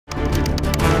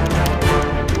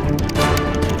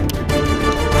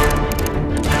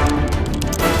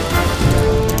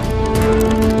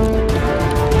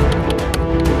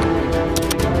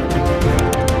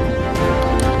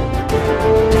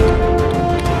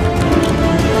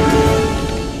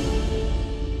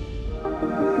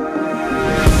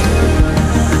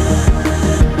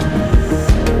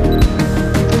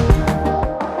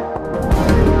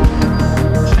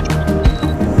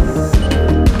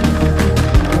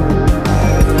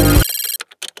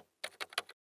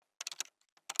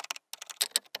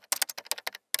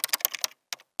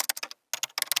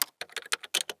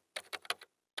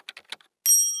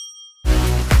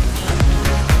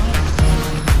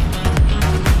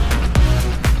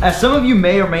As some of you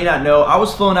may or may not know, I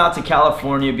was flown out to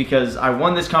California because I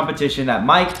won this competition that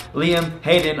Mike, Liam,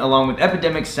 Hayden, along with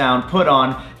Epidemic Sound put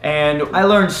on, and I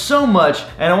learned so much,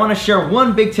 and I want to share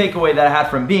one big takeaway that I had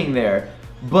from being there.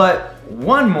 But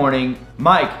one morning,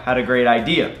 Mike had a great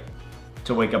idea: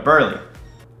 to wake up early.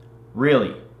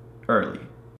 Really early.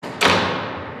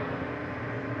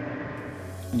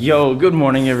 Yo, good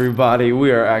morning everybody. We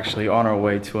are actually on our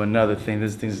way to another thing.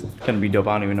 This thing's gonna be dope.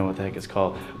 I don't even know what the heck it's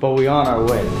called, but we on our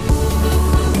way.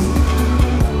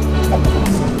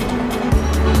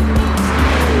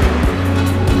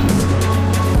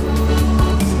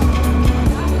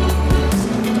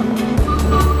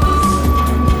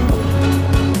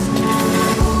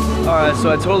 Alright, so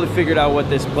I totally figured out what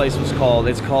this place was called.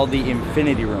 It's called the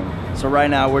Infinity Room. So right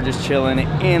now we're just chilling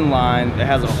in line. It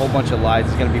has a whole bunch of lights.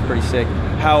 It's gonna be pretty sick.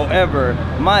 However,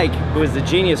 Mike, who is the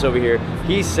genius over here,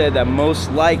 he said that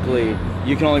most likely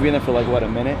you can only be in there for like, what, a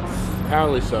minute?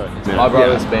 Apparently so. My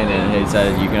brother's been in and he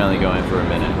said you can only go in for a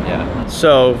minute, yeah.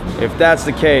 So if that's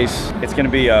the case, it's gonna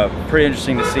be pretty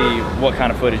interesting to see what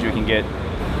kind of footage we can get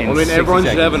in I mean, 60 everyone should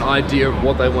seconds. have an idea of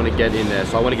what they want to get in there.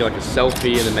 So I want to get like a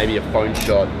selfie and then maybe a phone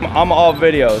shot. I'm all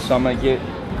video, so I'm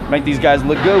gonna make these guys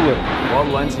look good with it. What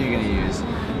lens are you gonna use?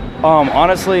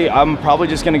 Honestly, I'm probably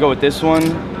just gonna go with this one,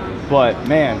 but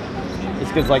man, it's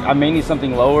because like I may need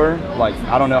something lower. Like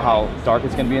I don't know how dark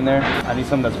it's gonna be in there. I need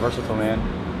something that's versatile, man,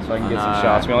 so I can get some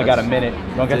shots. We only got a minute.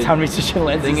 We don't got time to reach the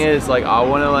lenses. The thing is, like, I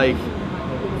wanna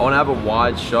have a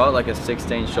wide shot, like a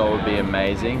 16 shot would be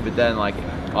amazing, but then like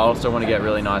I also want to get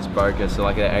really nice bokeh, so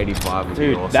like an 85 would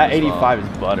be awesome. Dude, that 85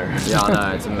 is butter. Yeah, I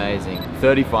know, it's amazing.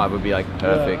 35 would be like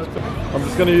perfect. Yeah. I'm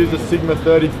just gonna use a Sigma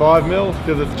 35mm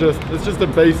because it's just a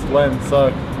beast lens, so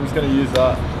I'm just gonna use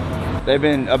that. They've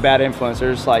been a bad influence.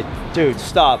 They're just like, dude,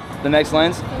 stop. The next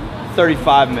lens,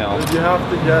 35mm. You have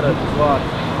to get it. Like,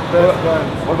 best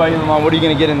lens. What about you, Lamont? What are you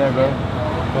gonna get in there, bro?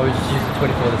 Probably just use the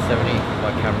 24 to 70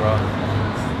 by camera.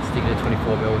 Stick to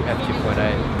 24mm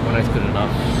f2.8. When it's good enough.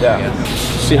 Yeah.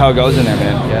 See how it goes in there,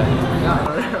 man.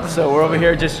 Yeah. So we're over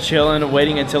here just chilling,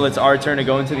 waiting until it's our turn to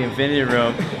go into the Infinity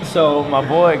Room. So my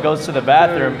boy goes to the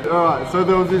bathroom. Alright, so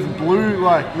there was this blue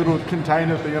like little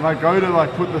container thing, and I go to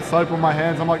like put the soap on my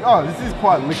hands. I'm like, oh, this is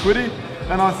quite liquidy,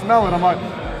 and I smell it. I'm like,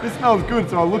 this smells good.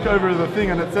 So I look over to the thing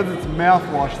and it says it's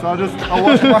mouthwash. So I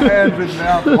wash my hands with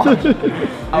mouthwash.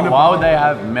 Why would they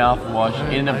have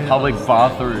mouthwash in a public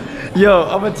bathroom? Yo,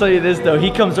 I'm gonna tell you this though.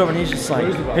 He comes over and he's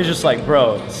just like,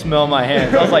 bro, smell my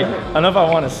hands. I was like, I don't know if I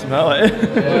want to smell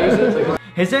it.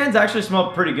 His hands actually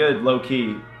smell pretty good, low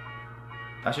key.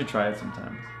 I should try it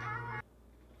sometime.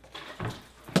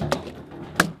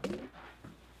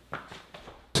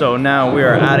 So now we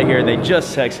are out of here. They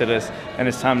just texted us and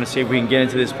it's time to see if we can get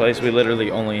into this place. We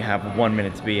literally only have 1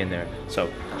 minute to be in there. So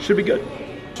should be good.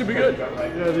 Should be good.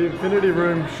 Yeah, the Infinity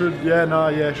Room should be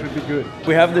good.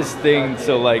 We have this thing,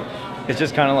 so like, it's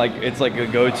just kind of like, it's like a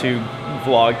go-to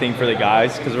vlog thing for the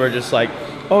guys, because we're just like,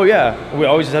 oh yeah, we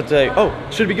always just have to say, oh,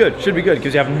 should be good,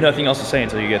 because you have nothing else to say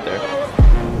until you get there.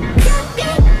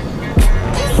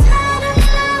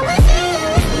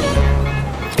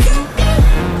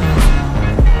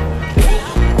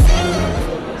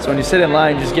 So when you sit in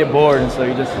line, you just get bored, and so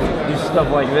you just do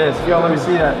stuff like this. Yo, let me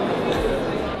see that.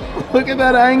 Look at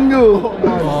that angle.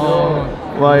 Oh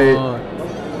my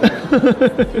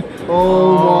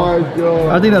god.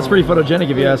 I think that's pretty photogenic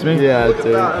if you ask me. Yeah, look at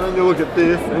that, and then you look at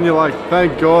this and you're like,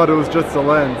 thank god it was just a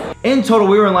lens. In total,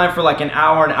 we were in line for like an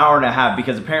hour and a half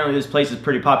because apparently this place is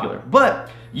pretty popular. But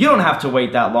you don't have to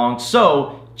wait that long,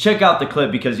 so check out the clip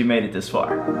because you made it this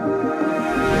far.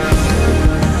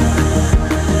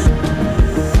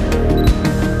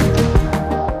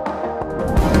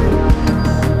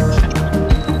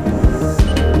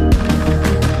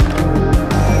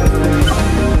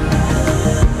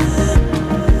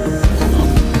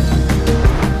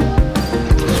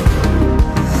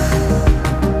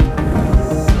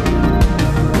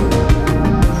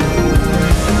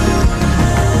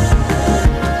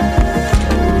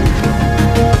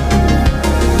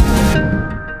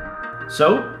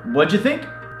 So, what'd you think?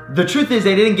 The truth is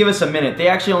they didn't give us a minute. They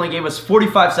actually only gave us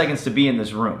 45 seconds to be in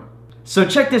this room. So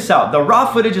check this out. The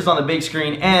raw footage is on the big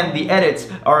screen and the edits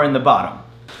are in the bottom.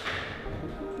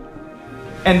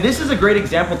 And this is a great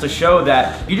example to show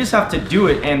that you just have to do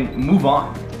it and move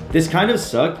on. This kind of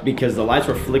sucked because the lights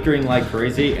were flickering like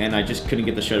crazy and I just couldn't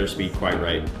get the shutter speed quite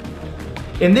right.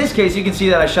 In this case, you can see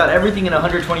that I shot everything in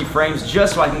 120 frames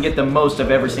just so I can get the most of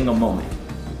every single moment.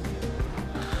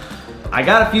 I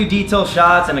got a few detail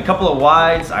shots and a couple of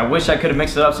wides. I wish I could have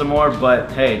mixed it up some more, but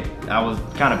hey, I was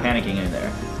kind of panicking in there.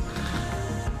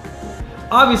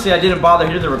 Obviously, I didn't bother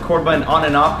hitting the record button on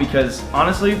and off because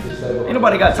honestly, ain't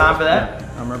nobody got time for that.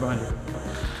 I'm right behind you.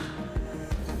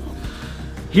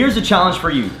 Here's a challenge for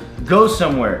you. Go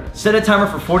somewhere, set a timer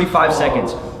for 45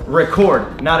 seconds,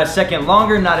 record, not a second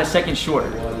longer, not a second shorter.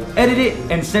 Edit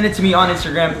it and send it to me on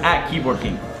Instagram at Keyboard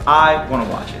King. I wanna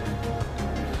watch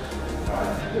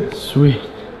it. Sweet.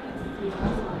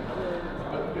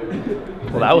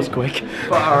 Well, that was quick.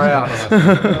 Far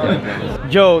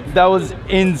out. Yo, that was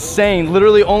insane.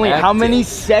 Literally only how many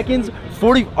seconds?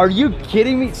 40, are you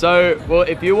kidding me? So, well,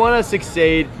 if you want to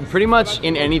succeed pretty much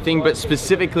in anything, but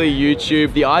specifically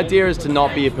YouTube, the idea is to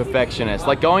not be a perfectionist.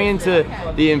 Like going into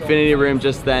the Infinity Room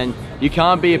just then, you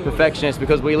can't be a perfectionist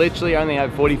because we literally only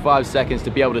have 45 seconds to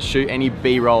be able to shoot any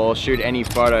B-roll or shoot any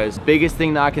photos. Biggest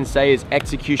thing that I can say is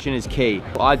execution is key.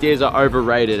 Ideas are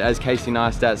overrated, as Casey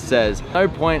Neistat says. No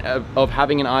point of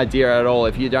having an idea at all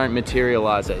if you don't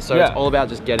materialize it. So it's all about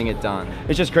just getting it done.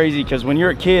 It's just crazy because when you're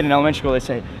a kid in elementary school, they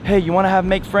say, hey, you want to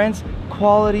make friends?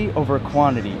 Quality over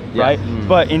quantity, right?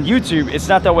 But in YouTube, it's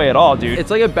not that way at all, dude. It's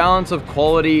like a balance of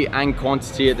quality and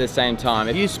quantity at the same time.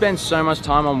 If you spend so much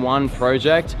time on one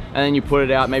project and then you put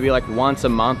it out maybe like once a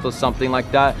month or something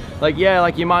like that, like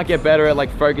like you might get better at like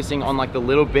focusing on like the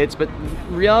little bits, but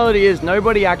reality is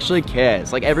nobody actually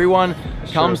cares. Like everyone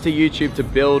comes to YouTube to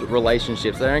build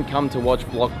relationships. They don't come to watch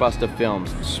blockbuster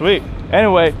films. Sweet.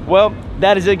 Anyway, well,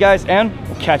 that is it, guys, and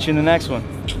we'll catch you in the next one.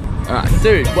 All right,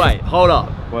 dude, wait, hold up.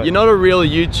 What? You're not a real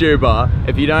YouTuber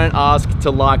if you don't ask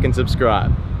to like and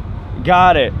subscribe.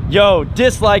 Got it. Yo,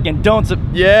 dislike and don't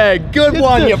Yeah, good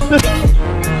one, you